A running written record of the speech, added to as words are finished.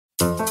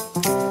Hello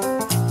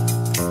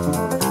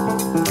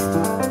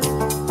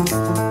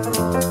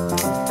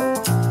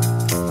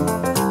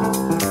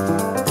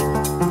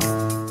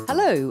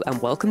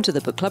and welcome to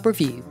the Book Club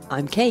Review.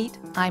 I'm Kate.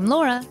 I'm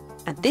Laura.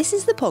 And this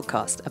is the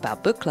podcast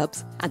about book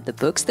clubs and the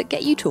books that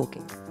get you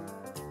talking.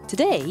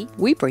 Today,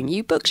 we bring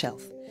you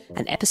Bookshelf,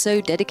 an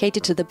episode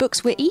dedicated to the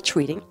books we're each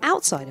reading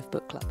outside of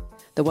book club,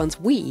 the ones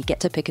we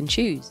get to pick and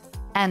choose.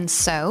 And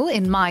so,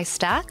 in my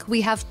stack,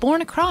 we have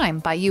Born a Crime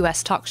by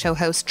US talk show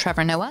host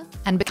Trevor Noah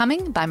and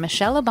Becoming by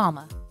Michelle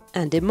Obama.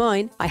 And in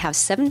mine, I have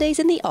 7 Days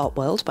in the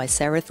Artworld by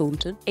Sarah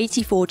Thornton,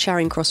 84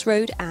 Charing Cross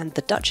Road and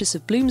The Duchess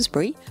of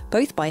Bloomsbury,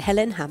 both by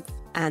Helene, Hanff,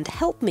 and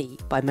Help Me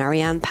by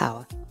Marianne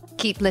Power.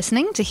 Keep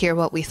listening to hear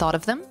what we thought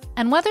of them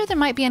and whether there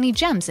might be any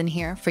gems in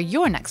here for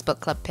your next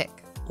book club pick.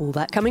 All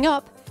that coming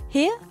up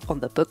here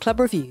on the Book Club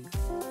Review.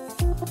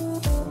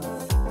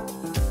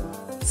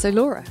 So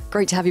Laura,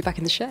 great to have you back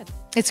in the shed.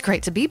 It's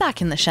great to be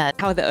back in the shed.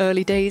 How are the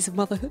early days of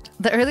motherhood?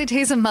 The early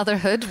days of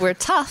motherhood were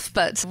tough,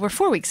 but we're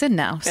 4 weeks in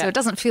now, so It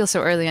doesn't feel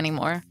so early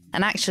anymore.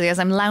 And actually, as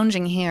I'm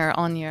lounging here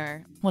on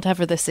your,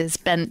 whatever this is,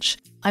 bench,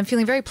 I'm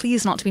feeling very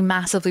pleased not to be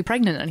massively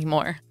pregnant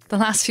anymore. The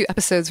last few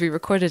episodes we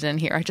recorded in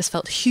here, I just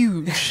felt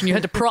huge, and you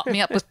had to prop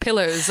me up with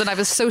pillows, and I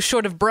was so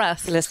short of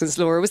breath. Listen,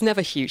 Laura was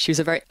never huge. She was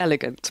a very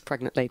elegant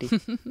pregnant lady.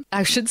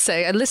 I should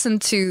say, I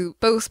listened to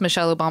both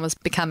Michelle Obama's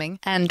Becoming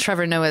and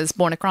Trevor Noah's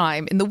Born a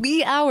Crime in the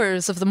wee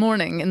hours of the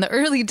morning, in the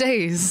early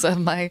days of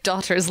my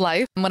daughter's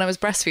life when I was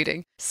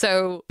breastfeeding.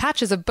 So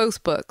patches of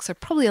both books are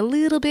probably a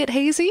little bit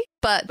hazy,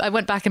 but I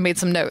went back and made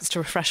some notes to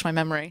refresh my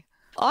memory.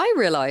 I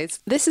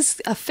realised this is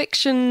a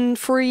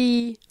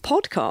fiction-free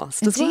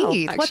podcast as well,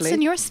 Indeed. What's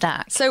in your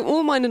stack? So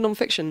all mine are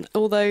non-fiction,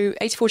 although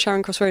 84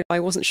 Charing Cross Road, I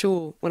wasn't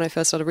sure when I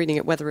first started reading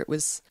it whether it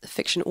was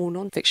fiction or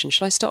non-fiction.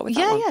 Should I start with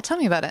that one? Yeah, tell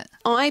me about it.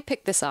 I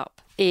picked this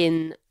up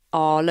in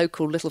our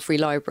local Little Free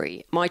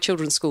Library. My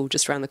children's school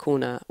just around the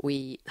corner,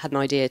 we had an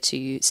idea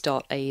to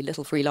start a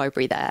Little Free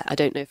Library there. I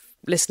don't know if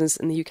listeners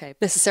in the UK are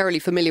necessarily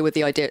familiar with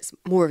the idea. It's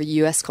more of a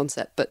US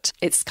concept, but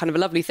it's kind of a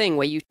lovely thing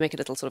where you make a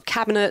little sort of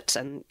cabinet,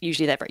 and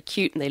usually they're very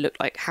cute and they look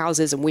like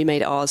houses, and we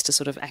made ours to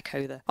sort of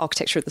echo the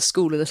architecture of the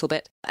school a little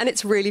bit. And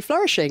it's really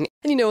flourishing.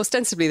 And, you know,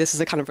 ostensibly this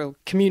is a kind of a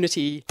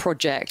community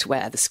project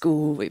where the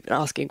school, we've been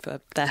asking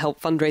for their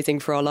help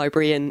fundraising for our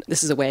library, and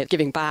this is a way of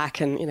giving back,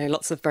 and, you know,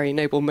 lots of very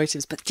noble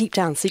motives. But deep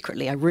down,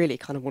 secretly, I really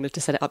kind of wanted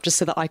to set it up just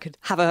so that I could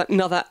have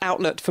another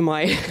outlet for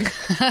my,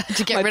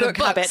 to get my rid book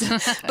of books.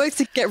 habit, both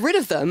to get rid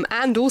of them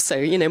and also,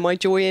 you know, my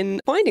joy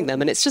in finding them.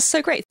 And it's just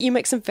so great. You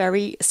make some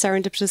very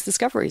serendipitous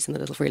discoveries in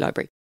the Little Free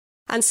Library.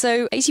 And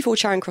so 84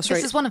 Charing Cross Road.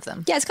 This is one of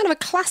them. Yeah, it's kind of a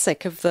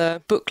classic of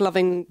the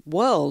book-loving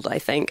world, I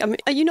think. I mean,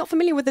 are you not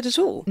familiar with it at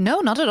all?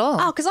 No, not at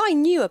all. Oh, because I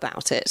knew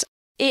about it.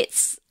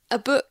 It's a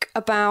book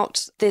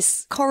about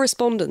this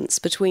correspondence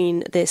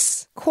between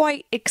this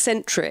quite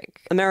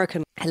eccentric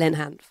American, Helene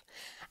Hanff,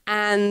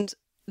 and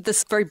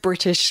this very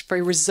British,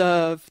 very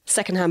reserved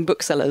secondhand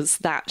booksellers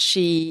that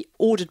she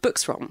ordered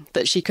books from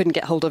that she couldn't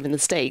get hold of in the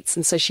States.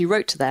 And so she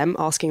wrote to them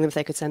asking them if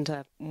they could send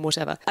her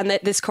whatever. And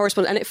this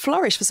correspondence, and it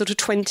flourished for sort of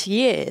 20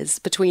 years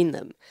between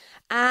them.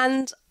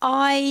 And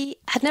I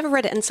had never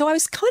read it. And so I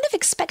was kind of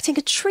expecting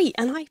a treat,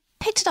 and I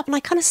picked it up and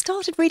I kind of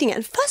started reading it.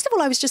 And first of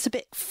all, I was just a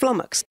bit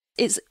flummoxed.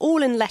 It's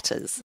all in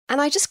letters.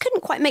 And I just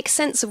couldn't quite make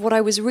sense of what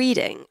I was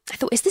reading. I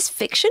thought, is this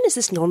fiction? Is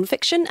this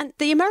non-fiction? And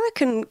the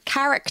American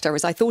character,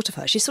 as I thought of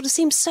her, she sort of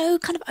seems so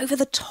kind of over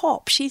the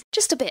top. She's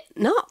just a bit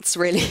nuts,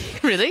 really.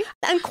 Really?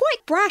 And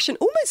quite brash and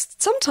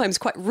almost sometimes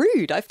quite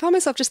rude. I found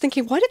myself just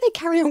thinking, why did they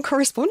carry on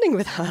corresponding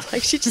with her?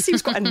 Like, she just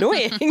seems quite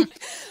annoying.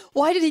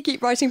 Why did he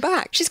keep writing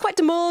back? She's quite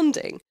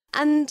demanding.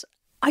 And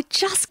I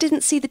just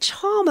didn't see the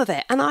charm of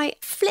it. And I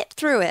flipped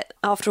through it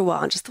after a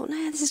while and just thought,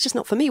 no, this is just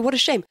not for me. What a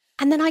shame.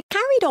 And then I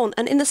carried on,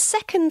 and in the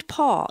second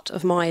part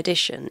of my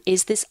edition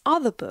is this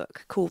other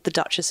book called The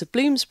Duchess of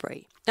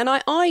Bloomsbury. And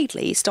I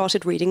idly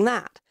started reading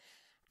that.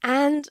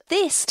 And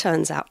this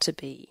turns out to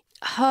be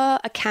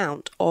her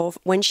account of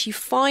when she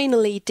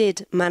finally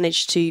did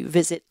manage to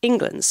visit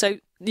England. So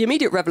the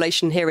immediate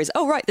revelation here is,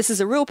 oh, right, this is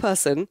a real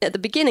person. At the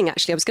beginning,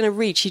 actually, I was going to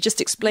read, she just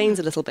explains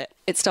a little bit.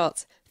 It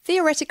starts,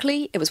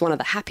 theoretically, it was one of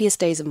the happiest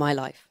days of my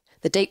life.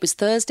 The date was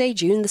Thursday,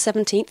 June the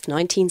 17th,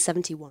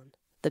 1971.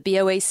 The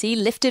BOAC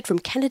lifted from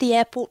Kennedy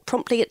Airport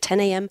promptly at 10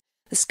 a.m.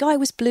 The sky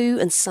was blue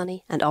and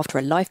sunny, and after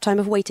a lifetime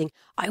of waiting,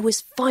 I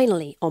was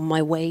finally on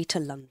my way to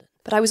London.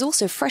 But I was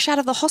also fresh out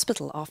of the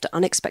hospital after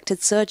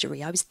unexpected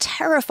surgery. I was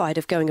terrified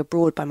of going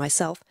abroad by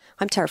myself.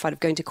 I'm terrified of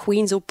going to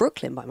Queens or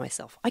Brooklyn by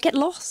myself. I get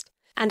lost.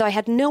 And I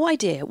had no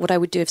idea what I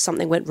would do if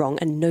something went wrong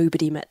and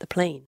nobody met the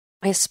plane.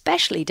 I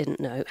especially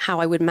didn't know how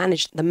I would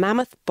manage the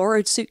mammoth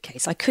borrowed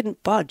suitcase I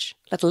couldn't budge,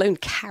 let alone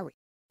carry.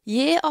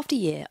 Year after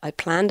year, I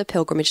planned a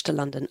pilgrimage to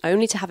London,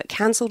 only to have it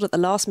cancelled at the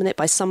last minute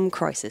by some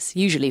crisis,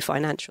 usually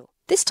financial.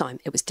 This time,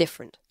 it was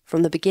different.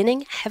 From the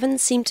beginning, heaven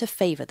seemed to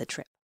favour the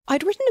trip.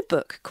 I'd written a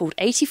book called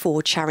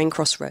 84 Charing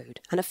Cross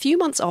Road, and a few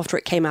months after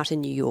it came out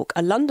in New York,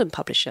 a London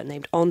publisher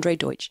named Andre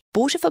Deutsch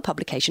bought it for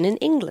publication in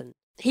England.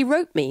 He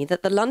wrote me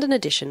that the London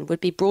edition would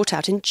be brought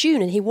out in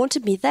June, and he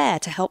wanted me there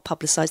to help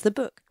publicise the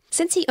book.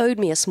 Since he owed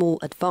me a small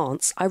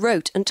advance, I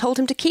wrote and told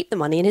him to keep the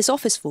money in his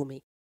office for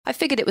me. I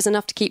figured it was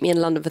enough to keep me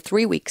in London for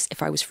 3 weeks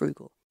if I was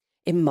frugal.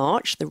 In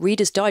March, the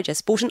Reader's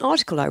Digest bought an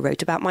article I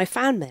wrote about my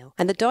fan mail,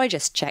 and the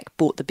Digest cheque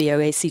bought the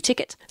BOAC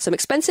ticket, some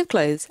expensive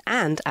clothes,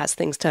 and, as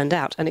things turned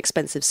out, an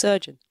expensive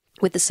surgeon.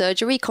 With the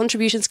surgery,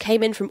 contributions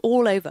came in from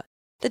all over.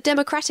 The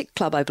Democratic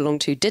Club I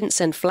belonged to didn't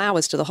send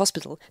flowers to the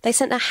hospital, they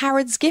sent a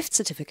Harrods gift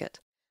certificate.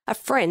 A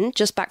friend,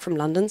 just back from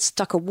London,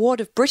 stuck a wad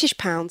of British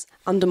pounds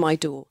under my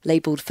door,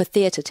 labelled for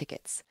theatre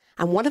tickets.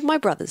 And one of my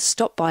brothers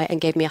stopped by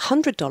and gave me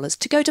 $100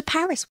 to go to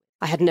Paris.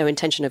 I had no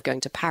intention of going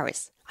to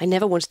Paris. I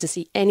never wanted to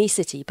see any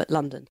city but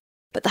London.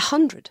 But the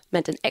 100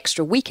 meant an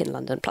extra week in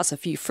London, plus a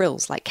few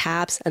frills like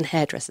cabs and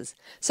hairdressers.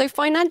 So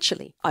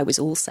financially, I was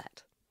all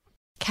set.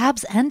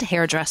 Cabs and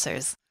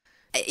hairdressers.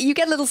 You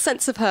get a little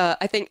sense of her,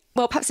 I think.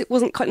 Well, perhaps it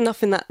wasn't quite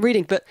enough in that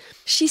reading, but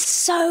she's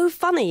so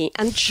funny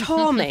and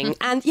charming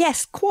and,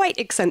 yes, quite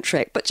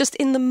eccentric, but just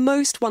in the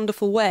most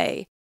wonderful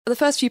way. The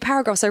first few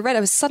paragraphs I read, I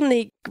was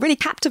suddenly really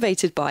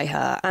captivated by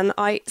her, and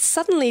I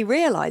suddenly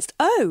realised,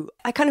 oh,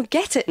 I kind of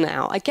get it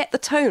now. I get the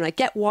tone. I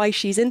get why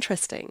she's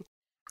interesting.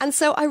 And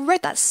so I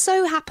read that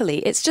so happily.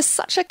 It's just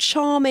such a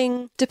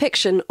charming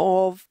depiction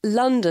of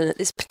London at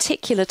this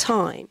particular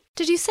time.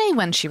 Did you say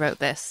when she wrote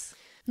this?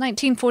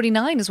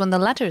 1949 is when the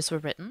letters were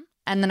written,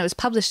 and then it was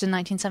published in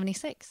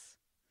 1976.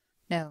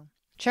 No.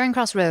 Charing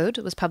Cross Road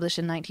was published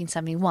in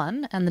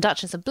 1971, and The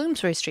Duchess of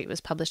Bloomsbury Street was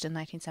published in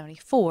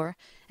 1974,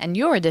 and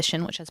your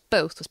edition, which has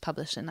both, was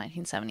published in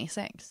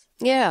 1976.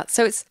 Yeah,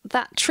 so it's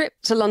that trip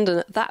to London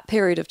at that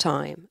period of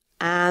time,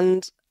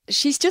 and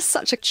she's just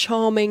such a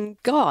charming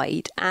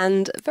guide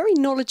and very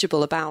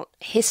knowledgeable about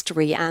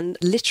history and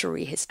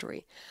literary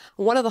history.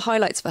 One of the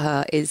highlights for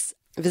her is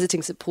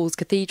visiting St Paul's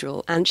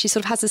Cathedral, and she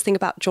sort of has this thing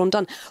about John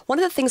Donne. One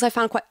of the things I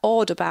found quite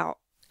odd about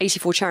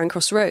 84 Charing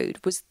Cross Road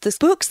was the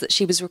books that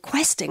she was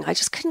requesting. I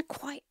just couldn't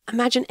quite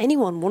imagine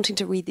anyone wanting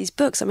to read these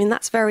books. I mean,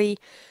 that's very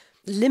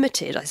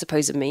limited, I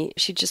suppose, of me.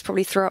 She'd just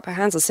probably throw up her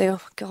hands and say,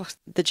 oh, God,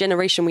 the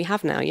generation we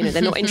have now, they're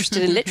not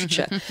interested in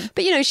literature.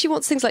 But, she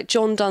wants things like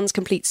John Donne's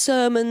complete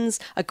sermons,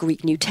 a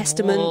Greek New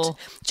Testament,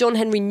 John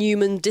Henry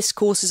Newman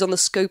discourses on the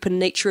scope and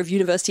nature of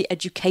university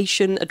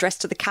education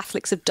addressed to the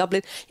Catholics of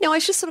Dublin. I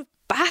was just sort of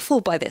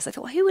baffled by this. I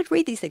thought, well, who would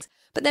read these things?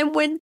 But then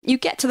when you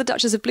get to the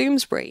Duchess of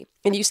Bloomsbury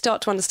and you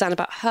start to understand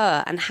about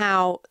her and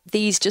how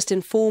these just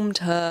informed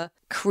her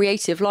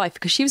creative life,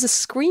 because she was a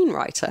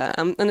screenwriter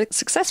and a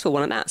successful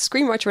one at that,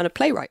 screenwriter and a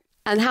playwright,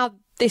 and how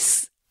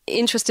this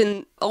interest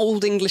in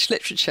Old English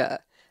literature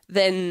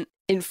then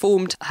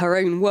informed her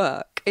own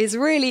work is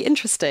really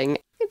interesting.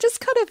 It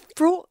just kind of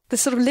brought the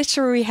sort of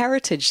literary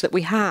heritage that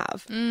we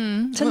have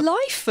to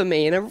life for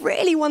me in a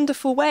really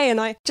wonderful way. And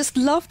I just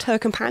loved her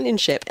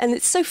companionship. And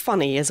it's so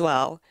funny as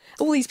well.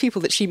 All these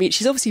people that she meets,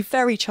 she's obviously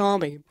very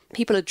charming.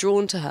 People are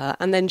drawn to her.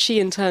 And then she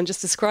in turn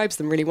just describes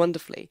them really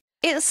wonderfully.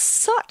 It's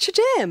such a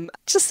gem.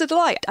 Just a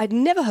delight. I'd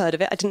never heard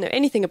of it. I didn't know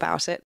anything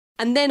about it.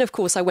 And then, of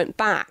course, I went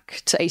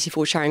back to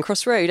 84 Charing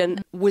Cross Road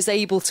and was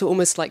able to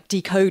almost like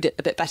decode it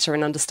a bit better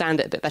and understand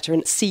it a bit better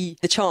and see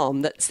the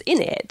charm that's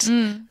in it,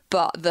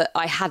 but that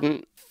I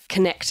hadn't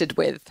connected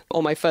with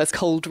on my first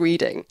cold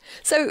reading.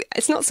 So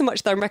it's not so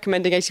much that I'm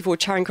recommending 84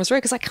 Charing Cross Road,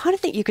 because I kind of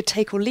think you could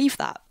take or leave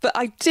that. But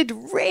I did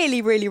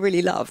really, really,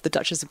 really love The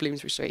Duchess of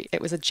Bloomsbury Street. It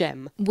was a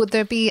gem. Would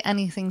there be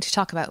anything to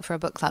talk about for a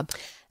book club?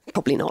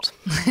 Probably not.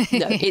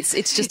 No, it's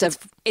just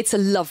it's a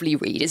lovely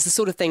read. It's the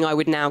sort of thing I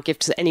would now give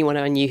to anyone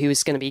I knew who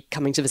was going to be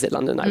coming to visit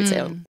London. I would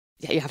say, oh,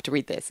 yeah, you have to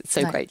read this. It's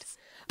so great.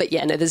 But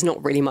yeah, no, there's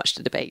not really much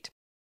to debate.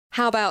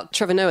 How about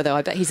Trevor Noah, though?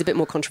 I bet he's a bit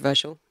more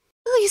controversial.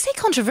 Oh, you say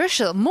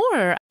controversial.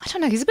 More, I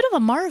don't know, he's a bit of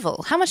a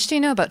marvel. How much do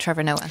you know about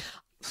Trevor Noah?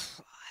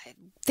 I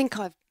think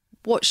I've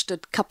watched a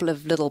couple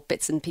of little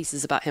bits and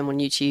pieces about him on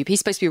YouTube. He's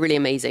supposed to be really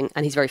amazing,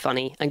 and he's very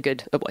funny and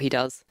good at what he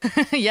does.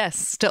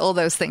 Yes, to all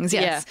those things,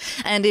 yes.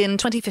 Yeah. And in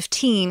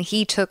 2015,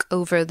 he took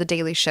over The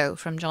Daily Show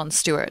from Jon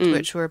Stewart,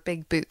 which were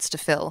big boots to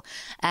fill.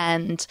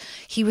 And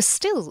he was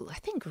still, I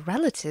think,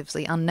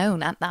 relatively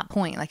unknown at that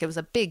point. Like, it was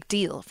a big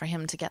deal for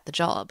him to get the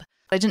job.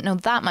 I didn't know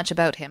that much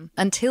about him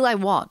until I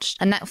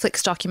watched a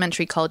Netflix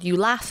documentary called You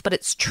Laugh, But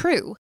It's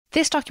True.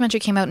 This documentary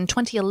came out in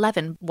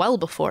 2011, well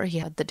before he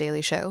had The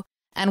Daily Show.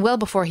 And well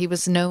before he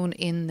was known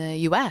in the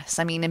US.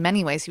 I mean, in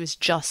many ways, he was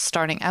just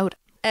starting out.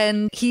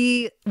 And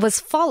he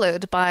was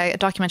followed by a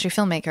documentary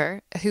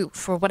filmmaker who,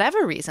 for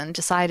whatever reason,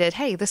 decided,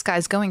 hey, this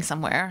guy's going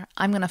somewhere.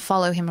 I'm going to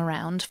follow him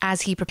around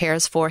as he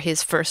prepares for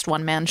his first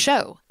one-man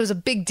show. It was a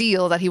big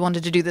deal that he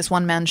wanted to do this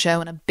one-man show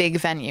in a big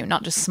venue,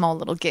 not just small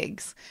little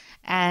gigs.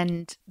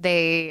 And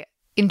they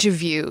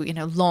interview,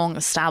 long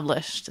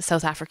established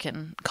South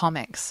African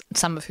comics,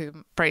 some of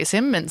whom praise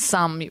him and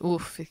some,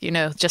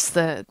 just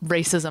the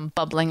racism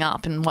bubbling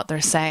up in what they're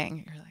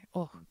saying. You're like,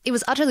 oh. It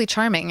was utterly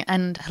charming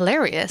and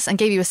hilarious and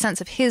gave you a sense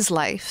of his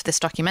life,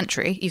 this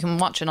documentary. You can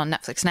watch it on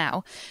Netflix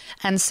now.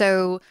 And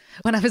so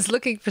when I was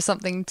looking for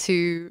something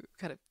to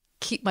kind of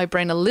keep my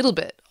brain a little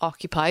bit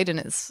occupied in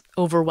its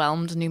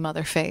overwhelmed new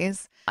mother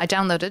phase, I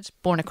downloaded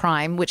Born a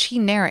Crime, which he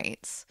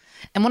narrates.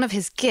 And one of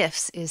his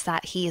gifts is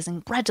that he is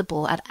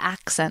incredible at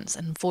accents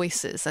and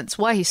voices. That's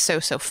why he's so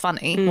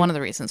funny. One of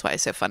the reasons why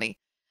he's so funny.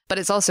 But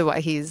it's also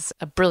why he's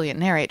a brilliant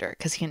narrator,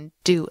 because he can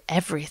do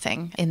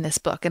everything in this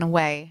book in a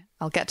way,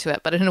 I'll get to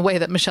it, but in a way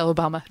that Michelle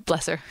Obama,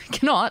 bless her,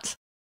 cannot.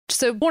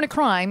 So Born a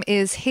Crime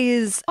is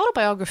his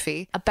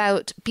autobiography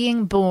about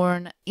being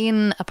born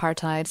in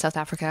apartheid South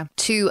Africa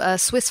to a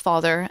Swiss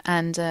father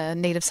and a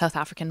native South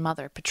African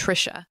mother,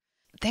 Patricia.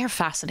 They're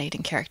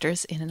fascinating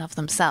characters in and of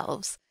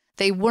themselves.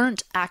 They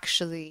weren't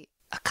actually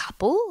a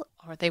couple,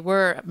 or they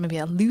were maybe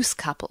a loose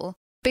couple.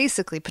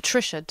 Basically,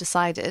 Patricia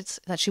decided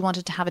that she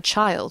wanted to have a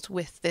child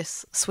with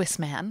this Swiss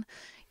man.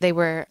 They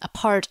were a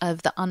part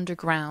of the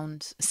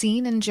underground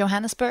scene in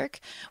Johannesburg,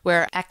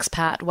 where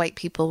expat white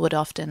people would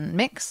often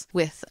mix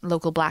with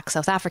local black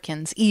South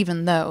Africans,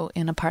 even though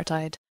in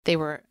apartheid they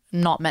were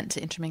not meant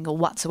to intermingle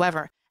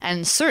whatsoever.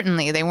 And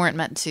certainly they weren't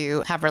meant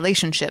to have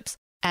relationships.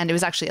 And it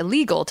was actually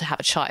illegal to have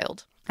a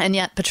child. And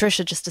yet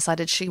Patricia just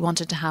decided she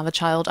wanted to have a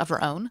child of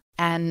her own.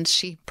 And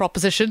she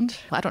propositioned,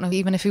 I don't know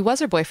even if he was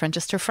her boyfriend,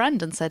 just her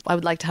friend, and said, I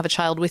would like to have a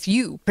child with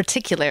you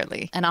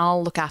particularly, and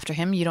I'll look after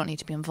him. You don't need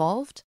to be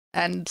involved.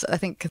 And I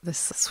think this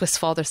Swiss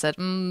father said,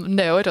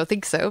 no, I don't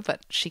think so.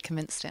 But she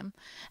convinced him.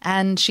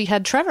 And she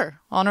had Trevor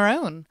on her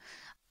own.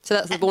 So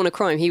that's the Born a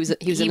Crime. He was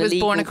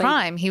born a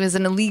crime. He was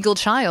an illegal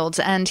child,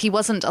 and he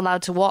wasn't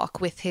allowed to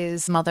walk with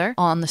his mother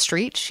on the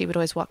street. She would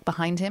always walk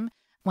behind him.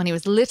 When he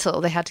was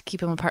little, they had to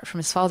keep him apart from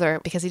his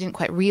father because he didn't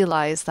quite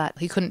realize that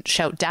he couldn't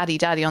shout daddy,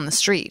 daddy on the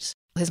street.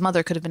 His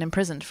mother could have been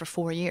imprisoned for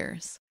 4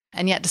 years.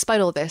 And yet,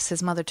 despite all this,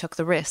 his mother took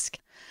the risk.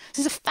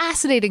 She's a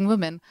fascinating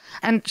woman,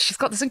 and she's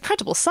got this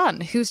incredible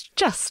son who's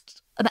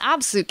just an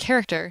absolute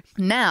character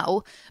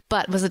now,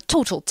 but was a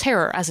total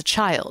terror as a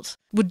child.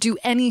 Would do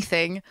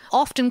anything,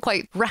 often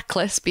quite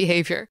reckless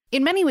behavior.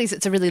 In many ways,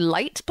 it's a really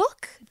light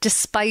book,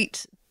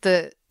 despite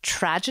the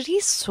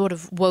tragedies sort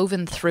of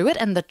woven through it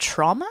and the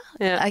trauma.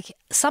 Yeah. Like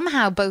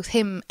somehow both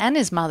him and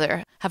his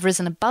mother have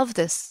risen above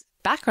this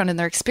background in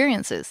their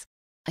experiences.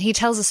 He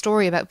tells a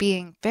story about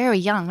being very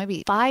young,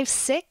 maybe 5,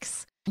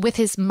 6, with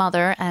his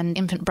mother and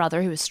infant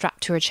brother who was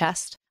strapped to her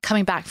chest,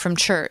 coming back from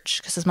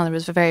church because his mother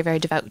was a very, very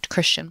devout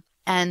Christian.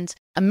 And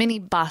a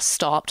minibus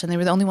stopped and they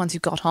were the only ones who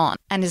got on.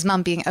 And his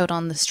mum being out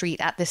on the street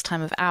at this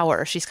time of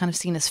hour, she's kind of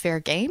seen as fair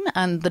game.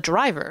 And the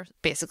driver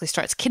basically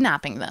starts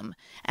kidnapping them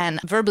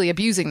and verbally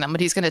abusing them,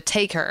 but he's going to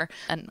take her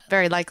and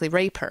very likely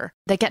rape her.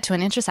 They get to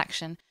an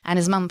intersection and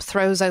his mum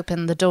throws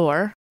open the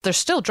door. They're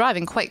still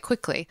driving quite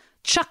quickly,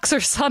 chucks her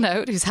son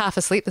out, who's half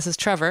asleep, this is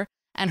Trevor,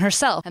 and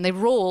herself. And they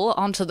roll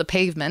onto the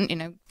pavement,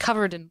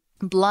 covered in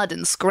blood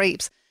and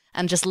scrapes,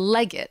 and just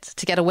leg it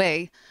to get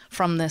away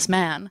from this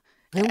man.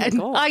 Oh my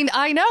God.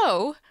 I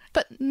know,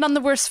 but none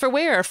the worse for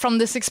wear from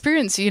this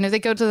experience. They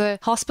go to the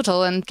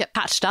hospital and get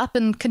patched up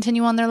and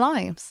continue on their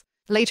lives.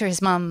 Later,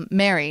 his mum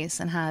marries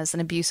and has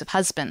an abusive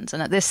husband.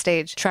 And at this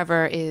stage,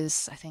 Trevor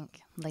is, I think,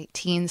 late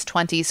teens,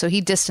 20s. So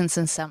he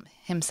distances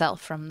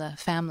himself from the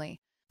family.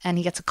 And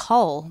he gets a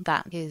call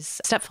that his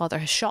stepfather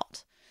has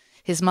shot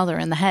his mother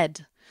in the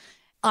head.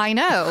 I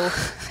know.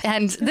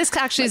 And this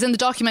actually is in the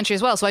documentary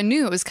as well. So I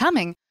knew it was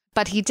coming.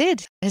 But he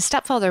did. His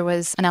stepfather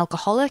was an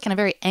alcoholic and a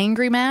very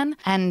angry man.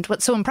 And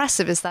what's so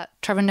impressive is that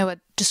Trevor Noah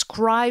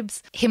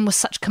describes him with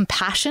such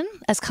compassion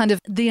as kind of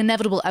the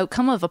inevitable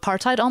outcome of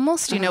apartheid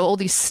almost. All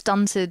these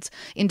stunted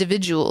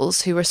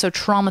individuals who were so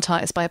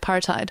traumatized by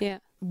apartheid. Yeah.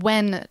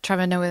 When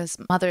Trevor Noah's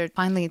mother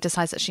finally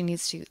decides that she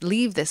needs to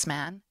leave this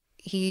man,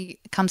 he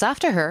comes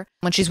after her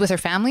when she's with her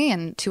family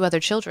and 2 other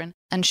children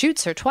and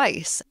shoots her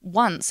twice,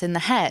 once in the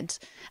head.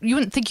 You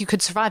wouldn't think you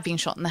could survive being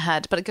shot in the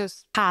head, but it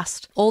goes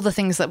past all the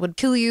things that would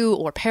kill you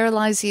or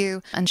paralyze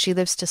you, and she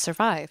lives to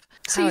survive.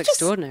 How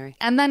extraordinary.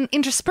 And then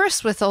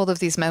interspersed with all of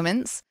these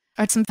moments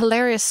are some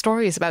hilarious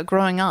stories about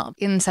growing up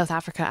in South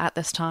Africa at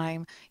this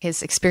time,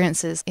 his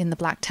experiences in the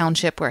black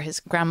township where his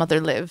grandmother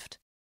lived.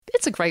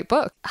 It's a great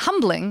book.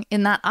 Humbling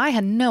in that I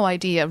had no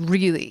idea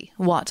really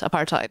what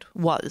apartheid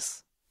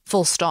was.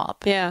 Full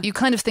stop. Yeah. You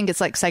kind of think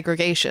it's like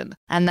segregation.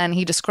 And then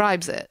he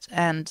describes it.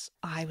 And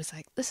I was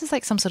like, this is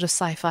like some sort of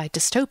sci-fi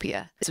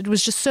dystopia. It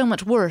was just so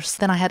much worse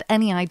than I had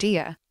any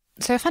idea.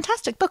 So a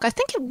fantastic book. I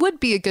think it would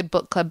be a good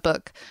book club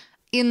book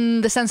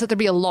in the sense that there'd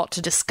be a lot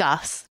to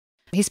discuss.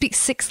 He speaks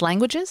 6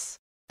 languages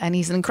and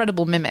he's an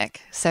incredible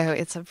mimic. So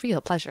it's a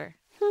real pleasure.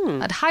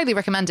 I'd highly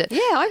recommend it. Yeah,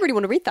 I really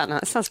want to read that now.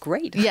 It sounds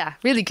great. Yeah,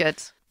 really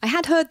good. I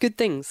had heard good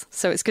things,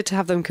 so it's good to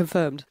have them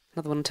confirmed.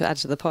 Another one to add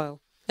to the pile.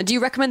 And do you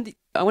recommend,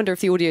 I wonder if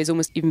the audio is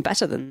almost even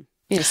better than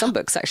some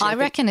books, actually. I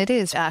reckon it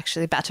is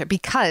actually better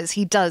because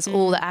he does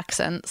all the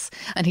accents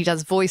and he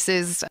does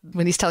voices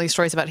when he's telling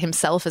stories about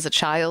himself as a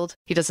child.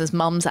 He does his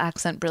mum's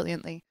accent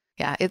brilliantly.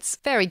 Yeah, it's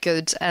very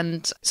good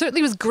and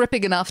certainly was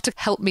gripping enough to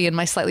help me in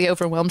my slightly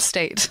overwhelmed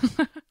state.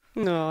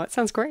 No, it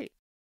sounds great.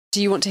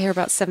 Do you want to hear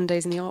about 7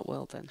 Days in the Art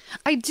World then?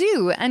 I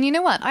do. And you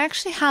know what? I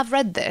actually have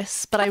read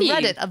this, but I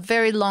read it a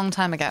very long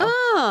time ago.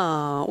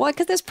 Ah, well,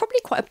 because there's probably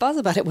quite a buzz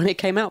about it when it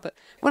came out. But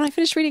when I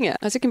finished reading it,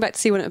 I was looking back to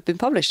see when it had been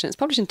published, and it's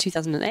published in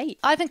 2008.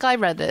 I think I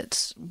read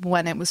it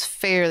when it was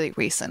fairly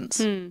recent.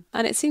 And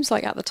it seems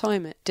like at the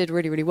time it did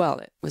really, really well.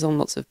 It was on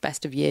lots of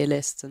best of year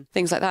lists and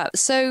things like that.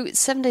 So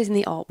 7 Days in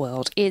the Art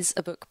World is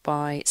a book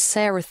by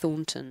Sarah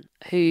Thornton,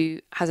 who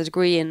has a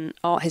degree in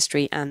art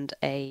history and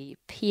a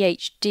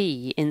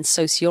PhD in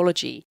sociology.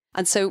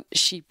 And so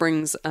she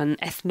brings an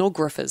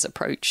ethnographer's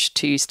approach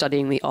to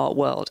studying the art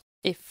world.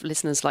 If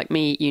listeners like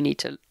me, you need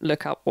to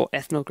look up what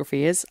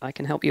ethnography is, I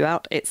can help you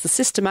out. It's the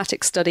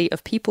systematic study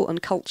of people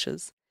and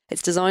cultures.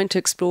 It's designed to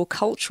explore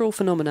cultural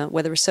phenomena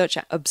where the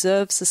researcher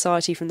observes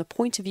society from the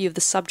point of view of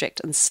the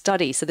subject and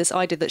study. So this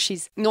idea that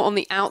she's not on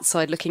the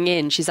outside looking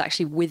in, she's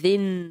actually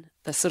within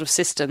the sort of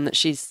system that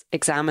she's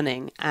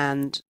examining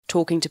and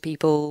talking to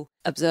people,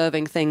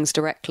 observing things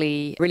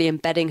directly, really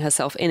embedding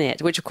herself in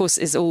it, which of course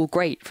is all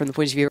great from the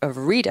point of view of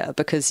a reader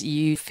because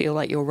you feel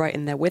like you're right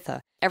in there with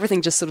her.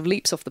 Everything just sort of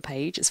leaps off the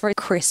page. It's very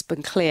crisp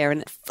and clear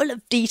and full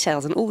of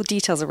details, and all the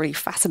details are really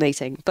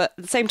fascinating. But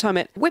at the same time,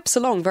 it whips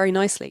along very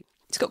nicely.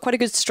 It's got quite a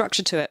good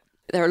structure to it.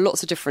 There are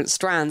lots of different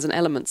strands and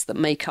elements that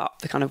make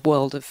up the kind of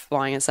world of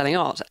buying and selling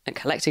art and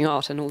collecting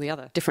art and all the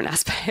other different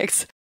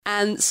aspects.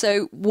 And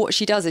so what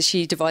she does is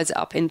she divides it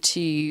up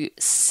into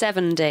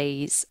 7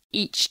 days.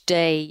 Each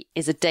day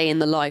is a day in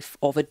the life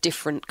of a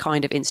different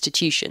kind of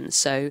institution.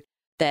 So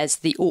there's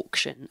the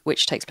auction,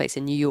 which takes place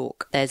in New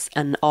York. There's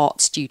an art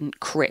student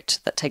crit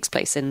that takes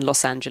place in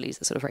Los Angeles,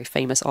 a sort of very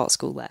famous art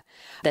school there.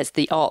 There's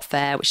the art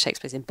fair, which takes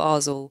place in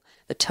Basel.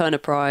 The Turner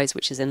Prize,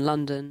 which is in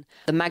London.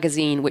 The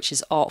magazine, which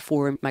is Art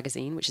Forum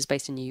magazine, which is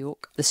based in New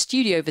York. The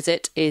studio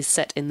visit is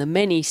set in the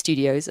many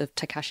studios of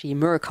Takashi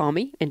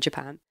Murakami in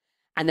Japan.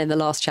 And then the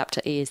last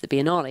chapter is the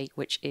Biennale,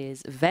 which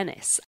is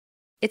Venice.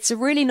 It's a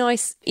really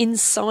nice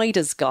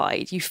insider's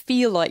guide. You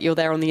feel like you're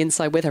there on the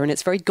inside with her, and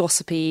it's very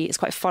gossipy. It's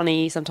quite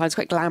funny, sometimes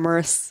quite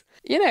glamorous.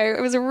 You know, it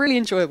was a really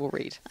enjoyable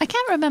read. I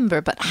can't remember,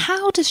 but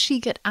how does she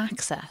get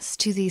access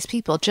to these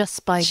people?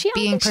 Just by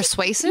being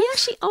persuasive? Yeah,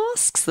 she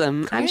asks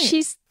them. Great. And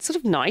she's sort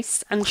of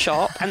nice and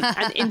sharp and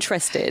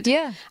interested.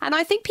 Yeah. And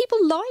I think people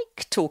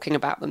like talking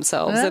about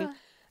themselves. Yeah. And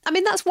I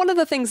mean, that's one of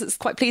the things that's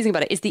quite pleasing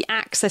about it is the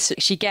access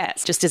that she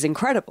gets just is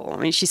incredible. I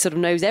mean, she sort of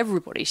knows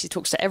everybody. She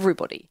talks to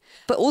everybody.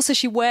 But also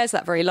she wears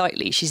that very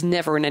lightly. She's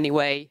never in any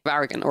way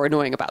arrogant or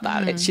annoying about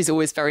that. She's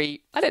always very,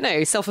 I don't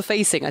know,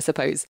 self-effacing, I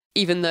suppose.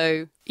 Even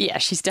though, yeah,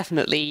 she's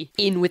definitely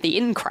in with the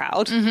in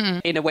crowd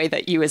in a way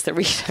that you as the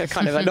reader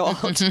kind of are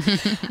not.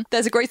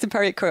 There's a Grayson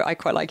Perry quote I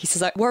quite like. He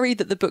says, I worry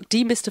that the book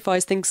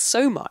demystifies things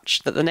so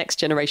much that the next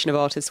generation of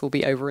artists will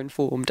be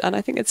over-informed. And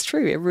I think it's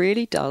true. It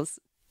really does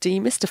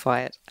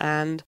demystify it.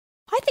 And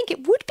I think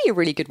it would be a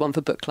really good one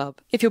for book club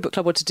if your book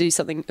club were to do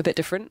something a bit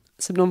different,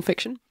 some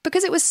non-fiction,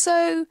 because it was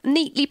so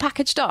neatly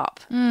packaged up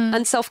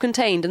and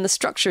self-contained, and the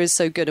structure is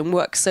so good and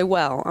works so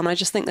well. And I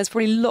just think there's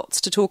probably lots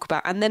to talk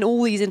about, and then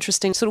all these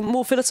interesting sort of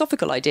more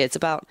philosophical ideas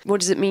about what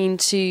does it mean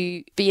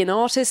to be an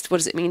artist, what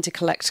does it mean to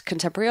collect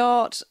contemporary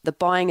art, the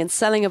buying and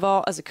selling of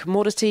art as a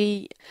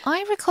commodity.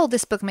 I recall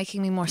this book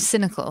making me more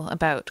cynical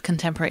about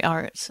contemporary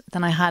art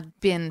than I had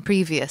been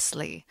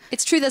previously.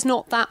 It's true, there's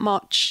not that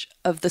much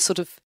of the sort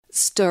of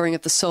stirring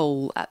of the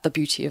soul at the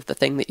beauty of the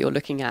thing that you're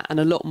looking at, and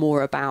a lot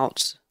more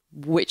about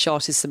which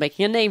artists are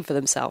making a name for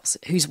themselves,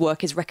 whose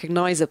work is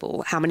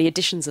recognisable, how many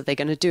editions are they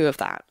going to do of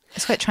that.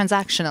 It's quite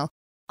transactional.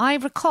 I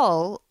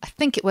recall, I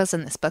think it was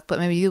in this book, but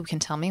maybe you can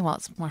tell me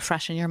what's more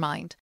fresh in your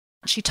mind.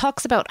 She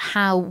talks about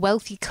how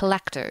wealthy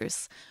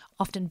collectors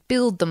often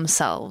build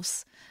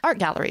themselves art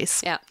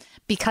galleries. Yeah.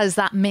 Because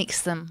that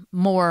makes them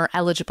more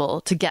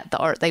eligible to get the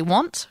art they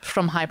want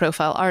from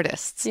high-profile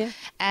artists. Yeah.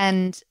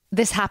 And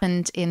this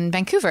happened in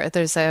Vancouver.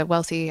 There's a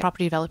wealthy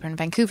property developer in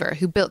Vancouver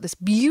who built this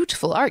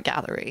beautiful art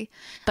gallery,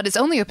 but it's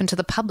only open to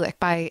the public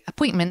by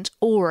appointment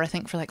or I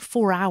think for like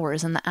 4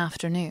 hours in the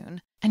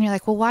afternoon. And you're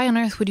like, well, why on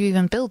earth would you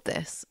even build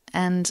this?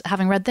 And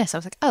having read this, I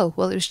was like, oh,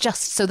 well, it was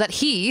just so that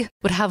he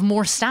would have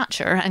more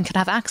stature and could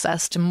have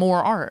access to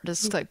more art.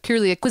 It's like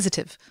purely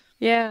acquisitive.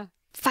 Yeah.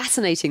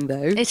 Fascinating,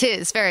 though. It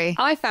is, very.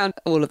 I found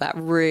all of that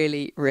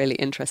really, really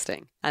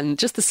interesting. And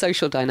just the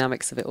social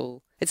dynamics of it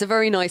all. It's a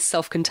very nice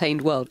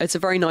self-contained world. It's a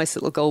very nice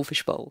little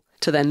goldfish bowl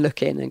to then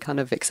look in and kind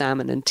of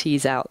examine and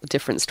tease out the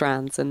different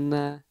strands. And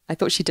I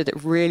thought she did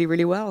it really,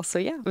 really well. So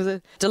yeah, it was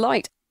a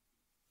delight.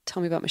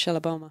 Tell me about Michelle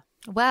Obama.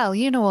 Well,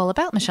 you know all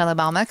about Michelle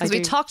Obama because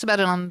we talked about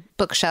it on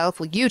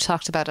Bookshelf. Well, you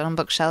talked about it on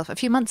Bookshelf a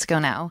few months ago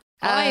now.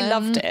 I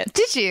loved it.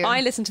 Did you?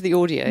 I listened to the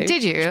audio.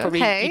 Did you? Probably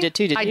okay. You did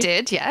too, didn't you? I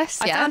did,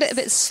 yes. I found it a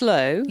bit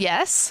slow.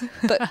 Yes.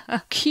 But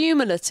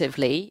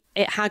cumulatively,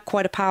 it had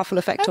quite a powerful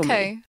effect on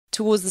me.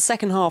 Towards the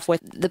second half, where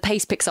the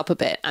pace picks up a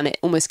bit and it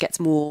almost gets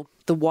more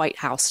the White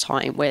House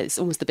time, where it's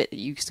almost the bit that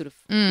you sort of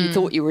you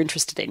thought you were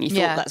interested in. You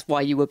thought that's why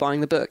you were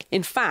buying the book.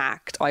 In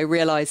fact, I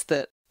realised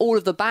that all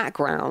of the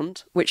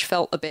background, which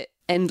felt a bit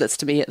endless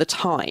to me at the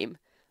time,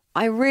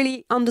 I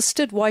really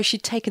understood why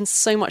she'd taken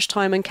so much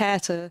time and care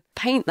to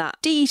paint that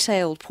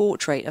detailed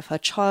portrait of her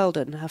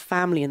childhood and her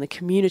family and the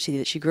community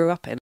that she grew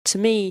up in. To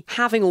me,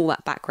 having all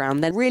that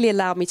background then really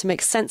allowed me to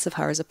make sense of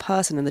her as a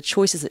person and the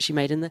choices that she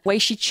made and the way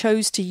she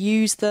chose to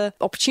use the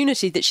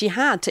opportunity that she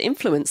had to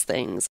influence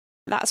things.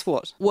 That's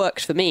what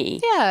worked for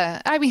me.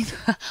 Yeah. I mean,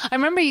 I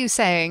remember you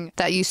saying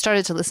that you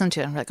started to listen to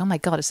it and were like, oh my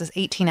God, is this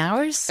 18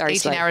 hours? Very 18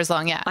 slow. hours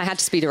long, yeah. I had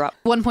to speed her up.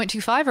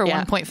 1.25 or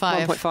Yeah,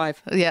 1.5?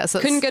 1.5. Yeah. So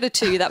Couldn't go to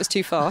 2, that was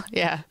too far.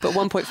 Yeah. But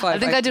 1.5. I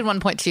think I did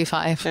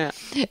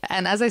 1.25. Yeah.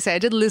 And as I say, I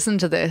did listen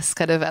to this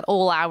kind of at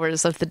all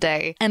hours of the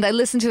day. And I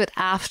listened to it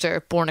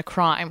after Born a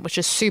Crime, which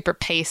is super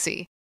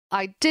pacey.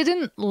 I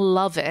didn't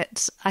love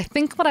it. I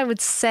think what I would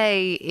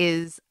say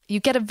is you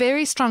get a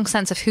very strong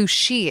sense of who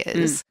she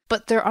is,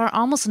 but there are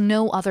almost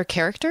no other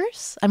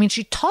characters. I mean,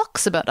 she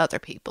talks about other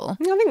people.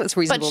 I think that's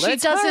reasonable. But she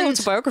It's her doesn't-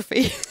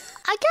 autobiography.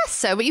 I guess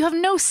so, but you have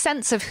no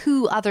sense of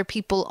who other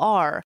people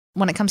are.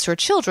 When it comes to her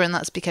children,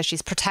 that's because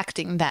she's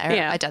protecting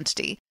their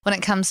identity. When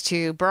it comes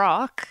to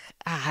Brock,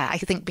 I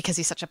think because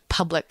he's such a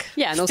public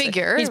Yeah, and also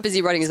figure. he's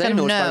busy writing his it's own kind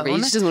of autobiography. He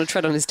known. just doesn't want to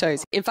tread on his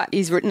toes. In fact,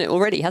 he's written it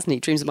already, hasn't he?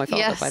 Dreams of My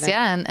Father by Yes, then.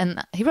 yeah,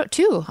 and he wrote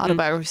 2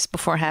 autobiographies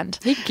beforehand.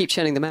 He can keep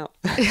churning them out.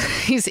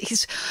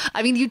 he's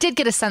I mean, you did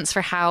get a sense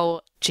for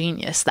how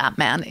genius that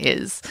man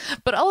is.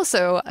 But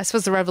also, I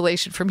suppose the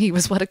revelation for me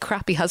was what a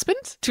crappy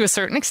husband to a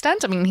certain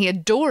extent. I mean, he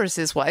adores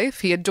his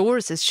wife, he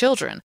adores his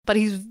children, but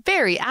he's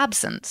very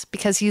absent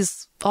because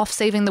he's off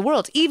saving the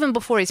world, even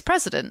before he's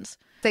president.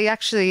 They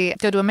actually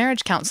go to a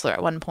marriage counselor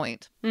at one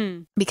point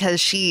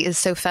because she is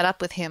so fed up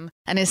with him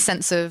and his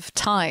sense of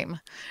time,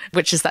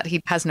 which is that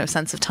he has no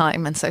sense of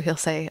time. And so he'll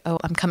say, oh,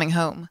 I'm coming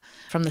home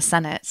from the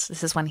Senate.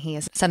 This is when he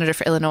is senator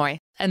for Illinois.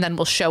 And then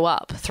will show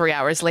up 3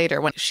 hours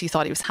later when she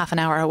thought he was half an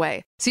hour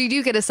away. So you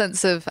do get a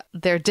sense of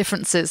their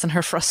differences and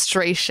her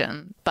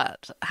frustration,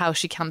 but how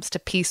she comes to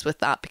peace with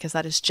that because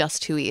that is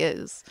just who he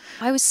is.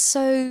 I was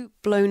so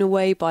blown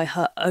away by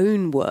her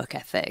own work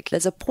ethic.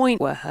 There's a point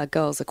where her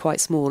girls are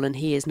quite small and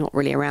he is not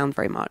really around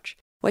very much,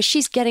 where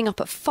she's getting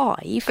up at 5.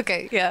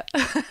 Okay, yeah.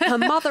 Her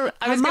mother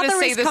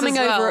is coming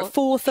over at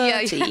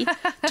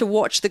 4:30 to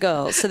watch the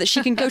girls so that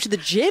she can go to the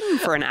gym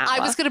for an hour. I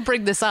was going to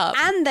bring this up.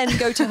 And then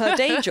go to her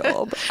day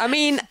job. I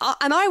mean,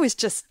 and I was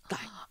just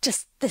like,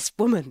 just this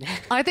woman.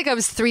 I think I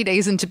was 3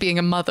 days into being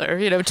a mother,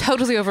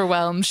 totally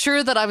overwhelmed.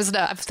 Sure that I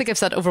think I've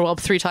said overwhelmed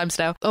 3 times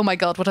now. Oh my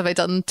God, what have I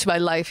done to my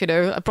life?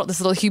 I brought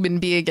this little human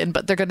being in,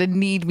 but they're going to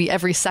need me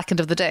every second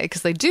of the day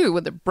because they do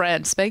when they're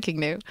brand spanking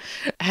new.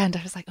 And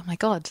I was like, oh my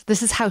God,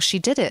 this is how she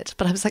did it.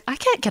 But I was like, I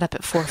can't get up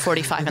at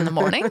 4:45 in the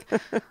morning.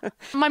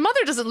 My mother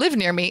doesn't live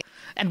near me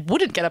and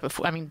wouldn't get up at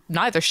 4. I mean,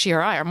 neither she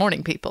or I are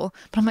morning people.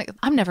 But I'm like,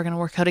 I'm never going to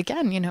work out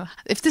again.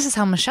 If this is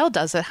how Michelle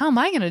does it, how am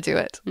I going to do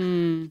it?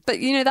 But,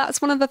 that's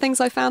one of the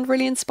things I found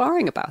really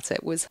inspiring about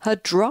it was her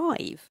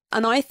drive.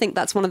 And I think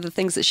that's one of the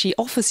things that she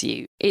offers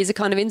you is a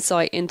kind of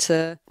insight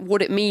into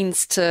what it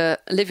means to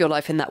live your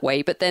life in that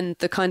way, but then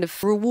the kind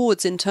of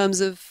rewards in terms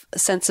of a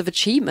sense of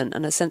achievement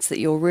and a sense that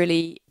you're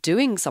really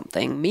doing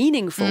something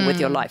meaningful with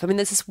your life. I mean,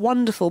 there's this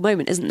wonderful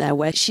moment, isn't there,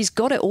 where she's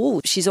got it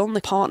all. She's on the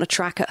partner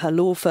track at her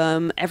law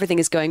firm. Everything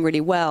is going really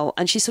well.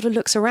 And she sort of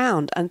looks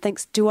around and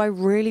thinks, do I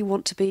really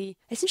want to be...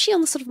 Isn't she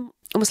on the sort of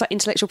almost like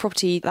intellectual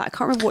property that I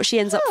can't remember what she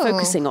ends up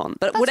focusing on,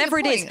 but whatever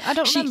it is, I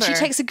don't remember. She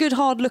takes a good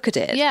hard look at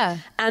it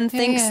and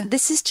thinks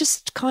this is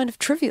just kind of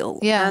trivial.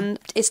 And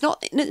it's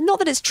not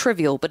that it's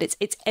trivial, but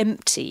it's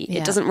empty.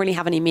 It doesn't really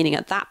have any meaning.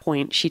 At that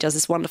point, she does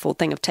this wonderful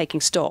thing of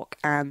taking stock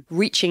and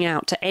reaching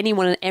out to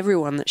anyone and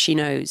everyone that she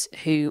knows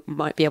who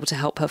might be able to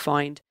help her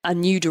find a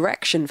new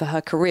direction for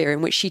her career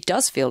in which she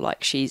does feel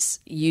like she's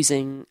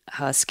using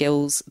her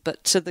skills,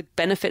 but to the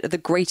benefit of the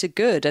greater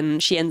good.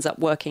 And she ends up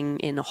working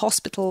in a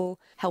hospital,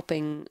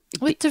 helping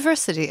with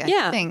diversity,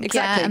 I think.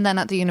 Exactly. Yeah, and then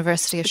at the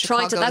University of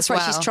Chicago that's as right.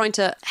 well. She's trying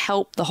to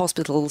help the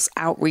hospital's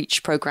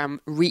outreach program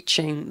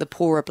reaching the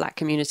poorer Black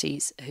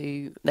communities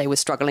who they were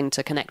struggling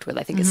to connect with.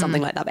 I think it's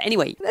something like that. But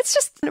anyway, that's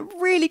just a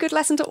really good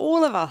lesson to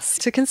all of us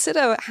to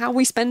consider how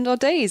we spend our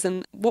days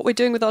and what we're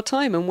doing with our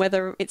time and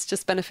whether it's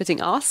just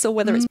benefiting us or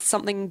whether it's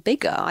something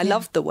bigger. I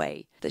loved the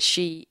way that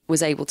she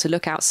was able to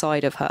look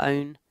outside of her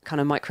own kind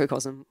of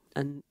microcosm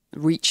and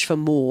reach for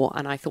more.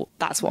 And I thought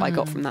that's what I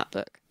got from that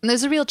book. And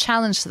there's a real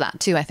challenge to that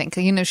too, I think.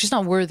 She's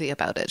not worthy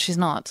about it. She's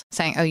not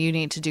saying, oh, you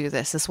need to do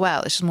this as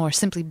well. It's just more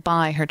simply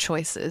by her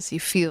choices. You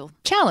feel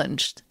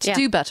challenged to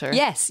do better.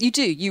 Yes, you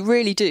do. You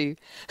really do.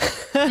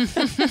 And,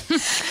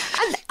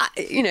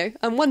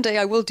 and one day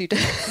I will do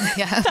that.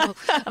 Yeah, well,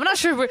 I'm not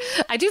sure.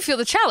 I do feel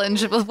the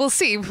challenge. We'll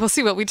see. We'll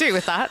see what we do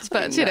with that.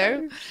 But,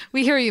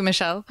 we hear you,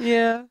 Michelle.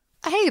 Yeah.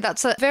 Hey,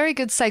 that's a very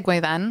good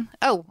segue then.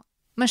 Oh,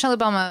 Michelle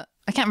Obama,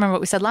 I can't remember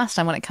what we said last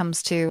time when it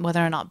comes to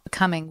whether or not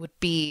Becoming would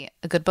be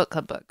a good book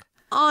club book.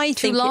 I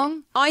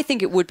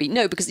think it would be.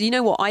 No, because you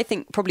know what? I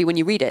think probably when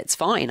you read it, it's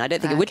fine. I don't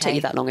think it would take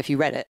you that long if you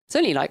read it. It's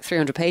only like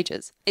 300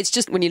 pages. It's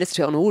just when you listen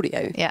to it on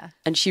audio. Yeah.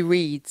 And she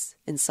reads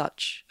in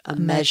such a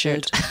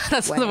measured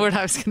That's way. the word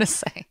I was going to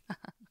say.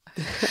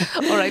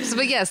 All right. So,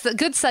 but yes, a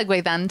good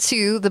segue then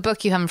to the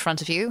book you have in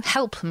front of you,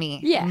 Help Me,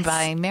 Yes.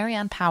 by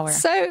Marianne Power.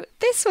 So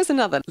this was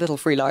another little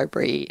free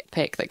library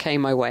pick that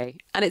came my way.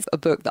 And it's a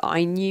book that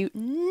I knew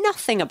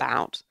nothing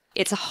about.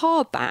 It's a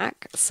hardback,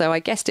 so I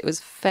guessed it was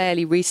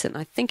fairly recent.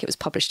 I think it was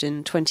published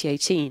in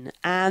 2018.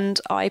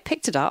 And I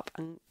picked it up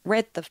and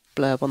read the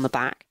blurb on the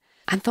back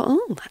and thought,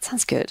 oh, that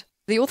sounds good.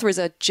 The author is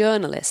a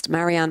journalist,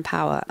 Marianne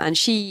Power, and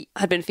she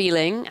had been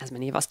feeling, as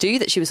many of us do,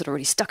 that she was sort of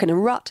really stuck in a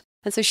rut.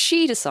 And so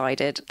she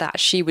decided that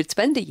she would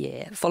spend a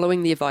year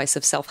following the advice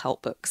of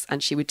self-help books,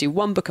 and she would do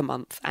one book a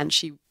month, and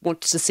she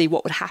wanted to see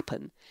what would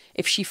happen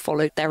if she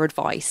followed their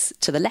advice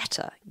to the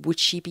letter. Would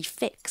she be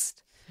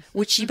fixed?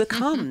 Would she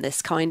become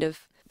this kind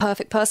of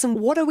perfect person?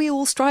 What are we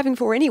all striving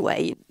for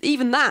anyway?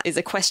 Even that is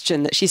a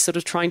question that she's sort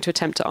of trying to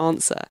attempt to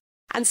answer.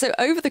 And so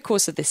over the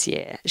course of this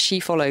year, she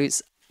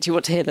follows... Do you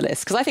want to hear the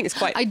list? Because I think it's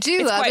quite. I do.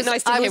 It's quite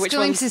nice to hear which I was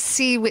going ones, to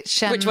see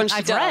which one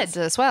I've does.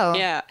 read as well.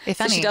 Yeah, if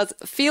so any. she does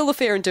 "Feel the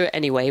Fear and Do It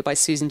Anyway" by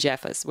Susan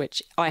Jeffers,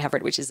 which I have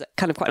read, which is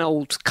kind of quite an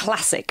old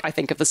classic, I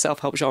think, of the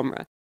self-help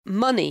genre.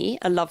 "Money: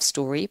 A Love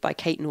Story" by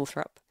Kate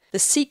Northrup. "The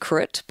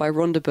Secret" by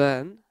Rhonda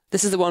Byrne.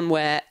 This is the one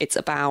where it's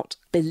about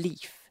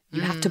belief. You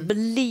have to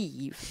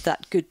believe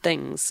that good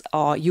things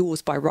are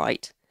yours by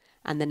right,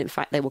 and then in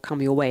fact they will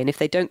come your way. And if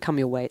they don't come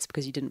your way, it's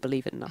because you didn't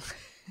believe it enough.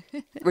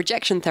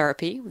 "Rejection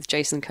Therapy" with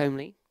Jason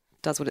Comely.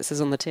 Does what it says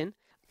on the tin.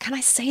 Can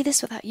I say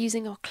this without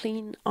using our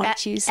clean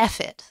iTunes?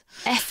 F it.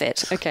 F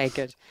it. Okay,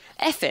 good.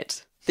 F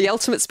it. The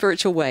Ultimate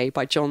Spiritual Way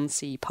by John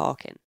C.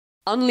 Parkin.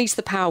 Unleash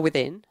the Power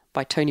Within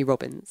by Tony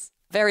Robbins.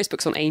 Various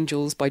books on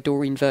angels by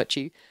Doreen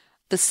Virtue.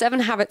 The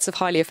 7 Habits of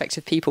Highly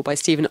Effective People by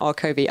Stephen R.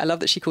 Covey. I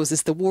love that she calls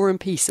this the War and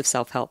Peace of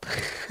self-help.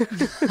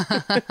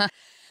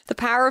 The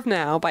Power of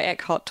Now by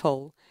Eckhart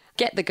Tolle.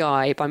 Get the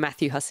Guy by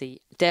Matthew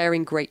Hussey.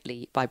 Daring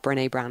Greatly by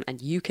Brené Brown.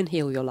 And You Can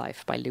Heal Your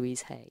Life by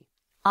Louise Hay.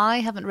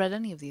 I haven't read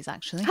any of these,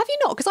 actually. Have you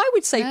not? Because I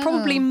would say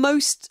probably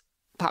most,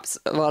 perhaps,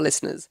 of our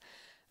listeners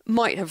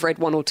might have read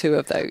 1 or 2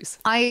 of those.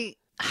 I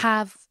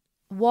have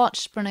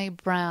watched Brené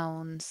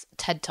Brown's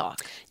TED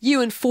Talk.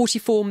 You and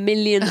 44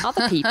 million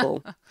other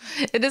people.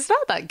 It is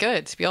not that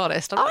good, to be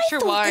honest. I'm not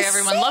sure why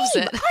everyone loves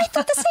it. I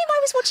thought the same. I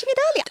was watching it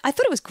earlier. I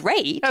thought it was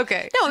great.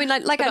 Okay. No, I mean,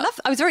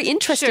 I was very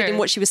interested in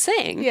what she was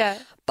saying. Yeah.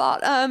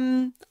 But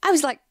I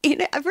was like,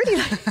 I really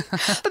like...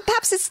 But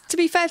perhaps it's, to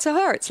be fair to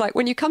her, it's like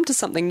when you come to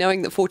something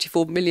knowing that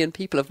 44 million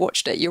people have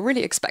watched it, you're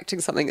really expecting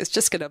something that's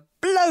just going to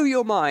blow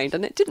your mind.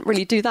 And it didn't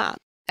really do that.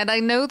 And I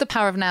know The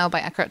Power of Now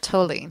by Eckhart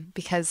Tolle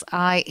because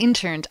I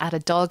interned at a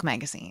dog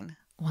magazine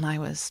when I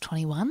was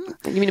 21.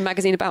 You mean a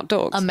magazine about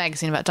dogs? A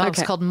magazine about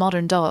dogs called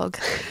Modern Dog.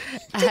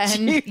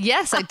 You?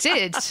 Yes, I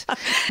did.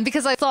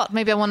 Because I thought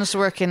maybe I wanted to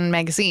work in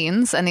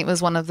magazines, and it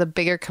was one of the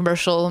bigger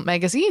commercial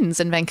magazines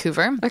in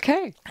Vancouver.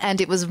 Okay. And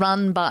it was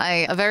run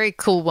by a very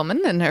cool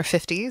woman in her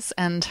 50s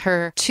and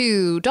her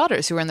 2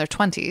 daughters who were in their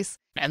 20s.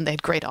 And they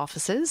had great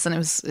offices, and it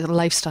was a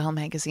lifestyle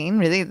magazine,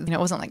 really. You know, it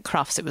wasn't like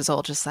Crufts, it was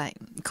all just like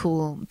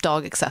cool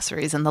dog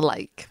accessories and the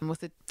like,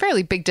 with a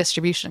fairly big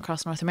distribution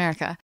across North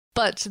America.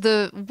 But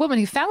the woman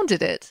who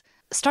founded it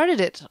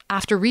started it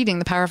after reading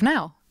The Power of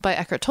Now by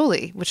Eckhart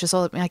Tolle, which is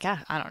all like, I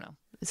don't know.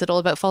 Is it all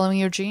about following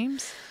your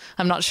dreams?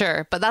 I'm not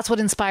sure. But that's what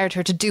inspired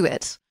her to do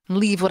it,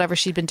 leave whatever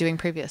she'd been doing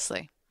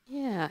previously.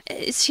 Yeah.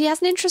 She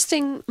has an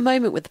interesting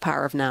moment with The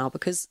Power of Now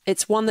because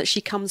it's one that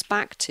she comes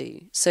back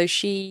to. So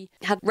she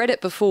had read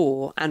it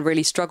before and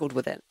really struggled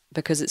with it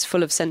because it's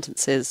full of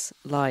sentences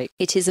like,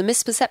 "It is a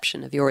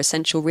misperception of your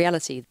essential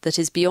reality that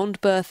is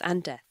beyond birth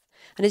and death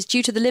and is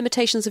due to the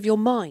limitations of your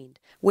mind,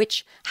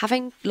 which,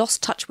 having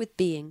lost touch with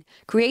being,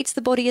 creates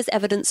the body as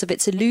evidence of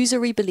its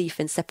illusory belief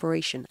in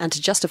separation and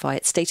to justify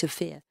its state of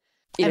fear."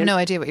 I have no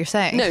idea what you're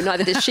saying. No,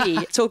 neither does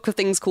she. Talk of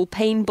things called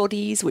pain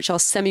bodies, which are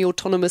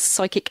semi-autonomous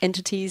psychic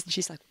entities. And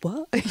she's like,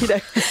 what?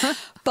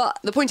 But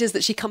the point is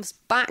that she comes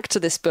back to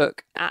this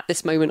book at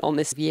this moment on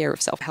this year of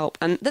self-help.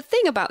 And the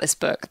thing about this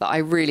book that I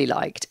really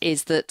liked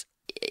is that,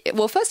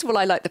 well, first of all,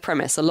 I like the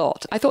premise a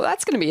lot. I thought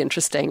that's going to be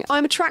interesting.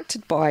 I'm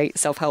attracted by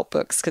self-help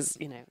books because,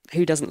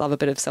 who doesn't love a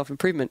bit of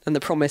self-improvement and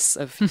the promise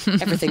of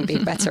everything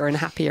being better and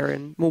happier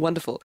and more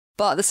wonderful.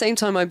 But at the same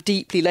time, I'm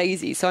deeply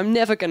lazy, so I'm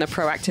never going to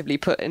proactively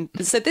put in.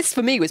 So this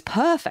for me was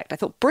perfect. I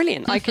thought,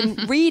 brilliant. I can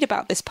read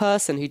about this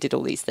person who did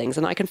all these things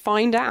and I can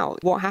find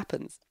out what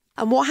happens.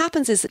 And what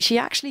happens is that she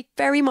actually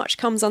very much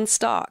comes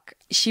unstuck.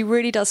 She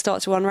really does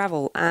start to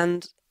unravel.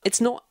 And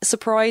it's not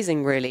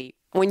surprising, really,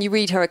 when you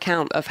read her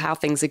account of how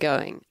things are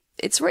going.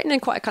 It's written in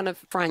quite a kind of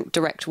frank,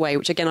 direct way,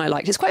 which again I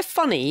liked. It's quite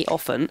funny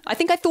often. I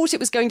think I thought it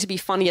was going to be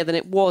funnier than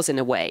it was in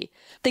a way.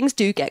 Things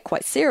do get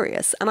quite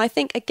serious. And I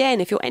think, again,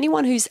 if you're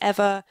anyone who's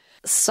ever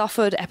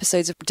suffered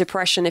episodes of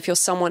depression, if you're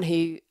someone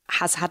who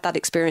has had that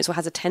experience or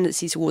has a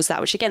tendency towards that,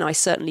 which again I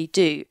certainly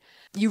do,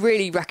 you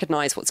really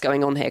recognise what's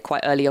going on here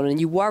quite early on and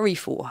you worry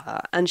for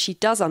her. And she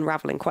does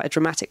unravel in quite a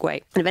dramatic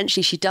way. And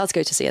eventually she does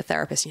go to see a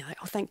therapist. And you're like,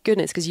 oh, thank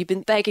goodness, because you've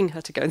been begging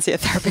her to go and see a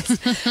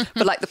therapist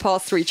for like the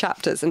past 3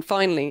 chapters. And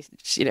finally,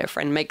 a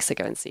friend makes her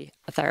go and see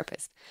a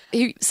therapist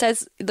who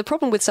says the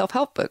problem with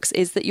self-help books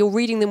is that you're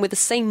reading them with the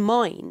same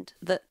mind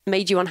that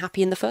made you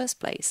unhappy in the first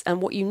place.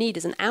 And what you need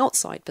is an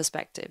outside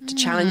perspective to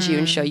challenge you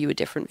and show you a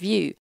different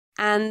view.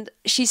 And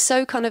she's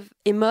so kind of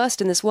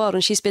immersed in this world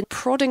and she's been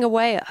prodding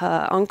away at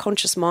her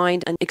unconscious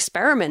mind and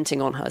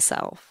experimenting on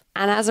herself.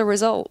 And as a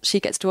result, she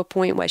gets to a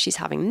point where she's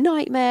having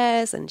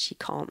nightmares and she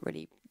can't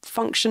really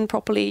function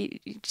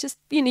properly.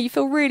 You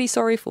feel really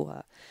sorry for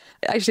her.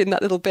 Actually, in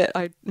that little bit,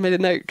 I made a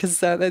note because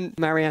then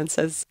Marianne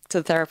says to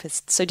the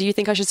therapist, so do you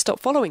think I should stop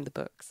following the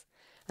books?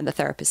 And the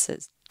therapist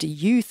says, do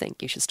you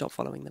think you should stop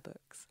following the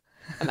books?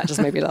 And that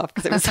just made me laugh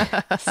because it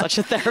was such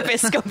a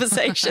therapist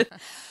conversation.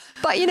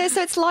 But,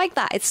 so it's like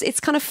that. It's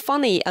kind of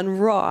funny and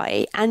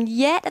wry. And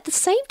yet at the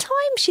same time,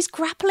 she's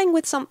grappling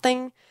with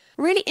something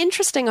really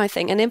interesting, I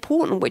think, and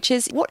important, which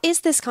is what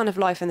is this kind of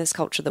life in this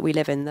culture that we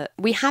live in, that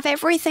we have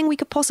everything we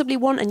could possibly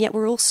want and yet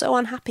we're all so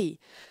unhappy.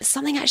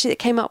 Something actually that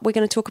came up, we're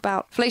going to talk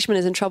about Fleischman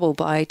is in Trouble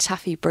by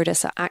Taffy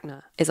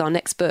Brodesser-Akner is our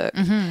next book.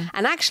 Mm-hmm.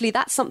 And actually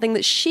that's something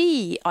that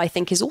she, I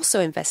think, is also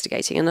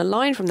investigating. And a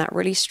line from that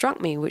really struck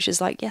me, which is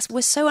like, yes,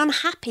 we're so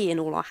unhappy in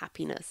all our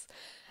happiness.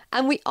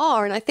 And we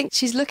are. And I think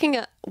she's looking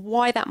at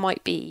why that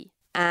might be.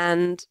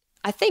 And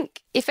I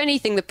think, if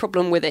anything, the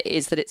problem with it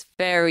is that it's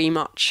very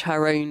much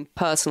her own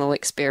personal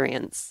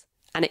experience.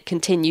 And it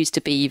continues to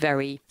be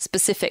very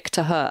specific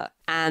to her.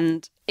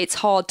 And it's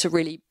hard to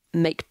really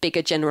make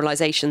bigger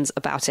generalizations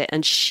about it.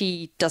 And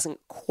she doesn't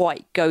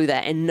quite go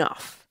there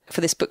enough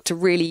for this book to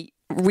really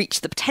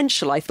reach the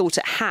potential I thought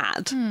it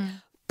had.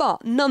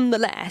 But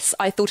nonetheless,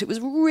 I thought it was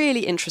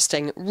really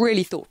interesting,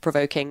 really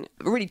thought-provoking,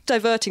 really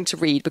diverting to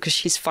read because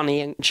she's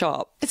funny and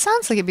sharp. It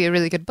sounds like it'd be a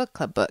really good book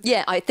club book.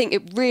 Yeah, I think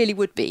it really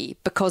would be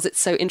because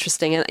it's so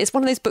interesting. And it's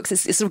one of those books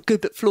that's sort of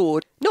good but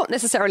flawed. Not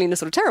necessarily in a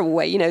sort of terrible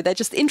way, they're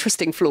just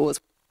interesting flaws.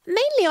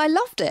 Mainly, I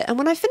loved it. And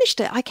when I finished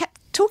it, I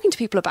kept talking to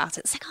people about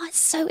it. It's like, oh, it's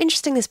so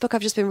interesting, this book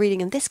I've just been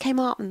reading. And this came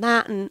up and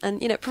that. And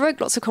it provoked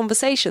lots of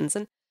conversations.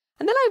 And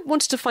then I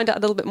wanted to find out a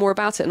little bit more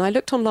about it. And I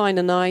looked online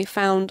and I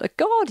found a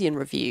Guardian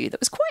review that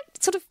was quite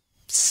sort of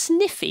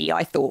sniffy,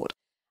 I thought.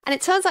 And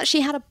it turns out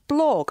she had a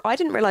blog. I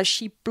didn't realise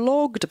she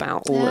blogged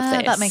about all of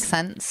this. That makes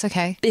sense.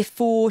 Okay.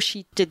 Before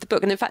she did the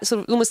book. And in fact,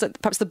 sort of almost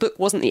like perhaps the book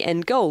wasn't the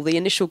end goal. The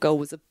initial goal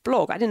was a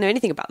blog. I didn't know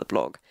anything about the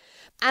blog.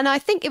 And I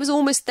think it was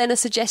almost then a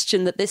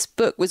suggestion that this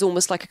book was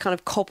almost like a kind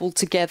of cobbled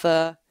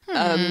together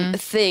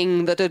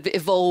thing that had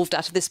evolved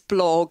out of this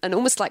blog, and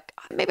almost like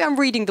maybe I'm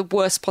reading the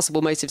worst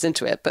possible motives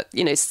into it, but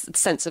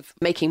sense of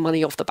making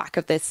money off the back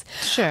of this.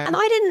 Sure. And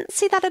I didn't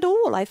see that at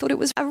all. I thought it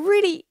was a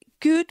really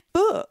good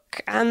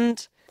book,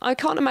 and I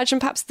can't imagine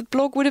perhaps the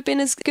blog would have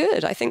been as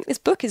good. I think this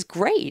book is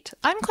great.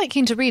 I'm quite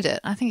keen to read it.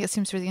 I think it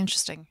seems really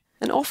interesting.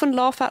 An often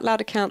laugh out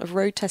loud account of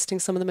road testing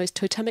some of the most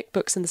totemic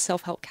books in the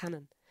self-help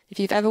canon. If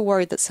you've ever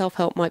worried that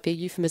self-help might be a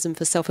euphemism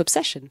for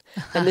self-obsession,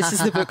 then this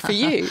is the book for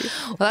you.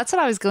 Well, that's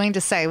what I was going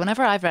to say.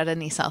 Whenever I've read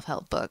any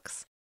self-help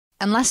books,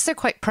 unless they're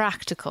quite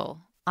practical,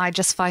 I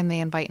just find they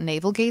invite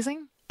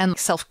navel-gazing and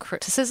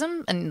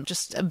self-criticism and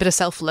just a bit of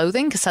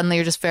self-loathing, because suddenly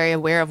you're just very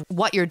aware of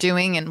what you're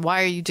doing and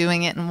why are you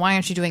doing it and why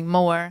aren't you doing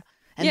more?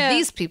 And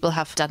these people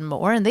have done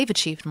more and they've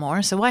achieved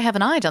more, so why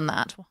haven't I done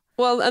that?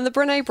 Well, and the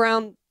Brené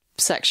Brown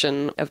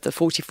section of the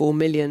 44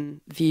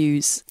 million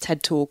views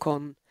TED Talk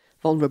on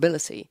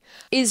vulnerability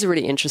is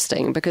really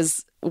interesting,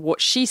 because what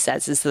she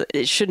says is that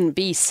it shouldn't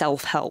be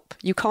self-help.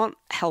 You can't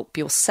help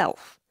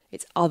yourself.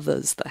 It's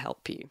others that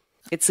help you.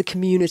 It's the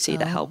community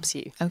that helps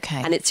you.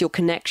 Okay. And it's your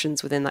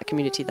connections within that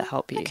community that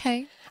help you.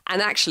 Okay.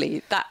 And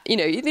actually, that, you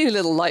need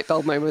little light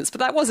bulb moments, but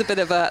that was a bit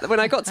of a,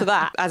 when I got to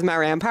that, as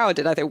Marianne Power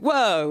did, I thought,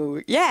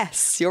 whoa,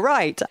 yes, you're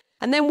right.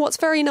 And then what's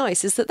very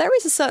nice is that there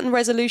is a certain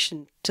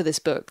resolution to this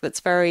book that's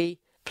very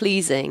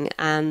pleasing,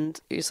 and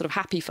you're sort of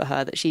happy for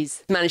her that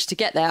she's managed to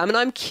get there. I mean,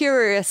 I'm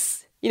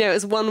curious,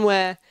 as one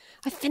where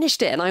I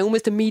finished it and I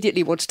almost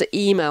immediately wanted to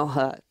email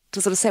her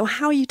to sort of say, well,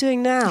 how are you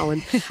doing now?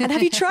 And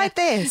have you tried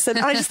this? And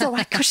I just thought,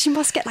 my gosh, she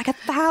must get like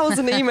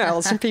 1,000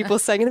 emails from people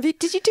saying,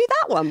 did you do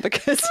that one?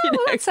 Because,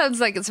 It sounds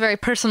like it's a very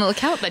personal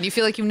account then. You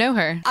feel like you know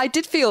her. I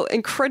did feel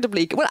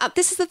incredibly good. Well,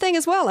 this is the thing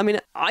as well. I mean,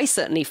 I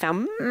certainly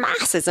found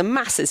masses and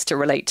masses to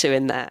relate to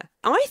in there.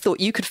 I thought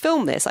you could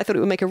film this. I thought it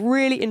would make a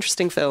really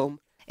interesting film.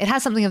 It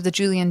has something of the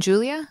Julie and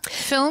Julia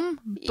film,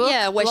 book,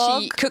 where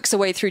blog. She cooks her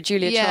way through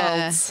Julia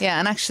Childs. Yeah,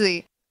 and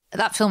actually,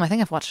 that film, I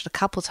think I've watched it a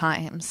couple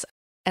times,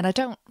 and I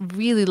don't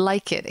really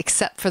like it,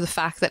 except for the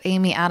fact that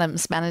Amy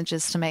Adams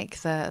manages to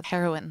make the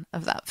heroine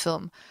of that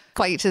film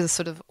quite as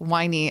sort of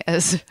whiny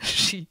as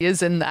she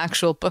is in the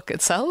actual book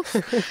itself.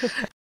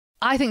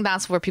 I think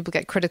that's where people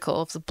get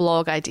critical of the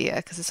blog idea,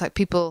 because it's like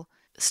people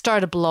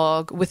start a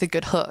blog with a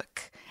good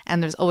hook,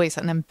 and there's always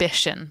an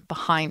ambition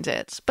behind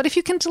it. But if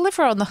you can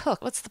deliver on the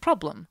hook, what's the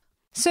problem?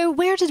 So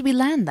where did we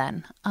land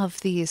then?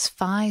 Of these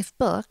 5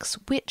 books,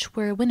 which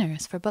were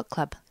winners for book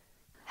club?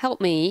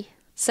 Help Me,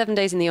 7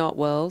 Days in the Art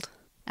World.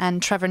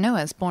 And Trevor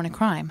Noah's Born a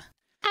Crime.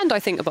 And I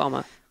think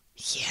Obama.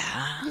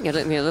 Yeah. You're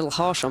looking a little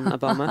harsh on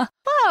Obama.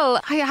 Well,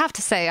 I have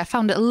to say, I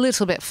found it a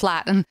little bit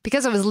flat. And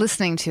because I was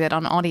listening to it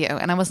on audio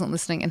and I wasn't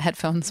listening in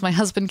headphones, my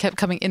husband kept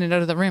coming in and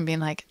out of the room being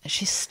like,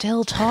 she's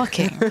still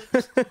talking.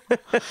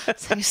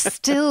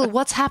 So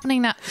what's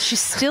happening now?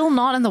 She's still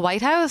not in the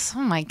White House? Oh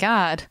my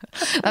God.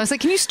 I was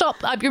like, can you stop?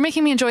 You're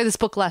making me enjoy this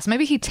book less.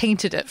 Maybe he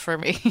tainted it for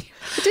me.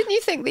 But didn't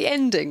you think the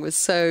ending was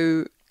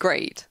so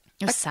great?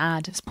 It was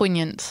sad. It was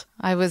poignant.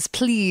 I was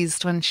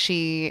pleased when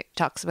she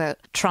talks about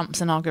Trump's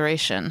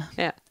inauguration.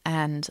 Yeah.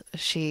 And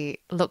she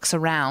looks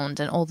around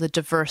and all the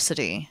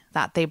diversity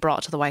that they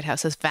brought to the White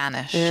House has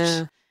vanished.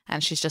 Yeah.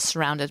 And she's just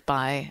surrounded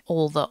by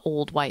all the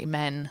old white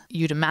men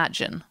you'd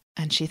imagine.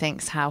 And she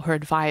thinks how her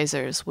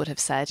advisors would have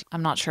said,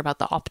 I'm not sure about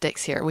the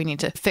optics here. We need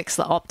to fix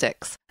the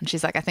optics. And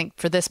she's like, I think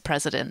for this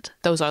president,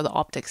 those are the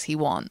optics he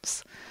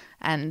wants.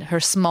 And her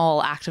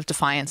small act of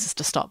defiance is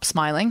to stop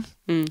smiling.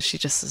 She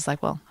just is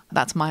like, well,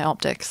 that's my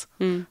optics.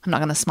 I'm not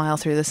going to smile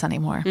through this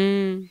anymore.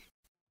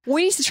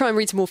 We need to try and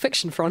read some more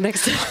fiction for our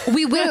next.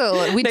 We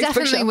will. We Next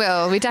definitely bookshop.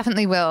 will. We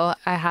definitely will.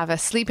 I have a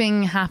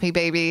sleeping, happy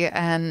baby,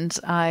 and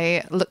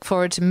I look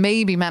forward to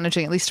maybe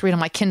managing at least to read on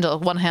my Kindle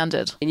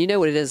one-handed. And you know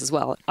what it is as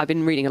well. I've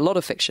been reading a lot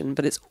of fiction,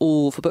 but it's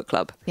all for book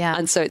club. Yeah.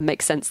 And so it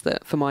makes sense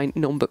that for my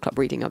non-book club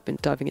reading, I've been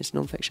diving into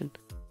non-fiction.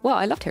 Well,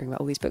 I loved hearing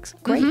about all these books.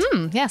 Great.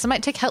 Yes, I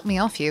might take Help Me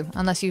off you,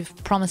 unless you've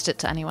promised it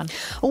to anyone.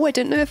 Oh, I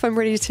don't know if I'm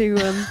ready to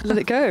let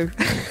it go.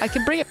 I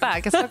can bring it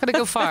back. It's not going to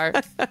go far.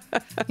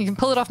 You can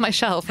pull it off my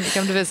shelf when you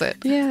come to visit.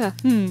 Yeah.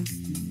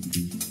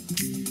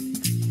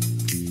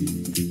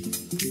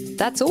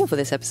 That's all for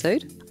this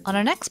episode. On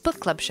our next book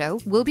club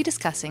show, we'll be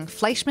discussing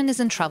Fleischman is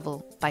in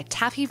Trouble by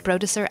Taffy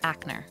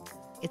Brodesser-Akner.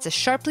 It's a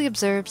sharply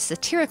observed,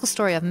 satirical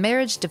story of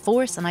marriage,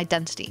 divorce, and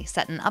identity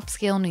set in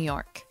upscale New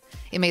York.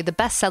 It made the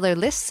bestseller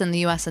lists in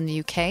the US and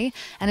the UK,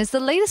 and is the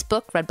latest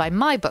book read by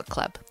my book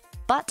club.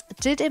 But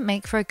did it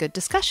make for a good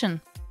discussion?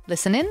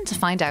 Listen in to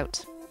find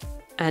out.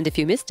 And if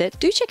you missed it,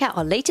 do check out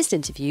our latest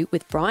interview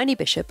with Bryony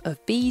Bishop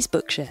of Bees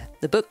Bookshare,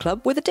 the book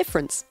club with a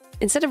difference.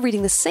 Instead of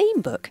reading the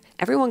same book,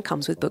 everyone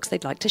comes with books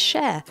they'd like to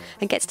share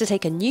and gets to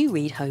take a new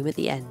read home at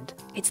the end.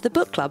 It's the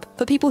book club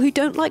for people who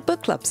don't like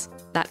book clubs.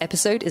 That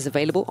episode is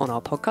available on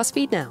our podcast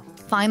feed now.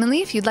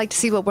 Finally, if you'd like to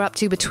see what we're up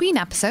to between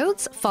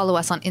episodes, follow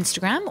us on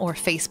Instagram or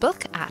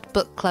Facebook at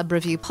Book Club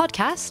Review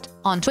Podcast,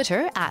 on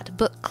Twitter at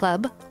Book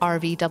Club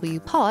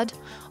RVW Pod,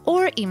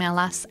 or email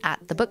us at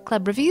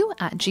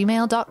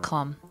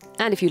thebookclubreview@gmail.com.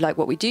 And if you like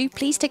what we do,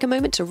 please take a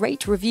moment to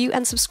rate, review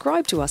and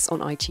subscribe to us on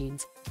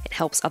iTunes. It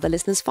helps other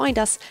listeners find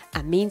us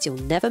and means you'll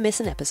never miss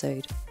an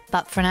episode.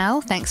 But for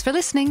now, thanks for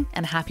listening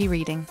and happy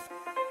reading.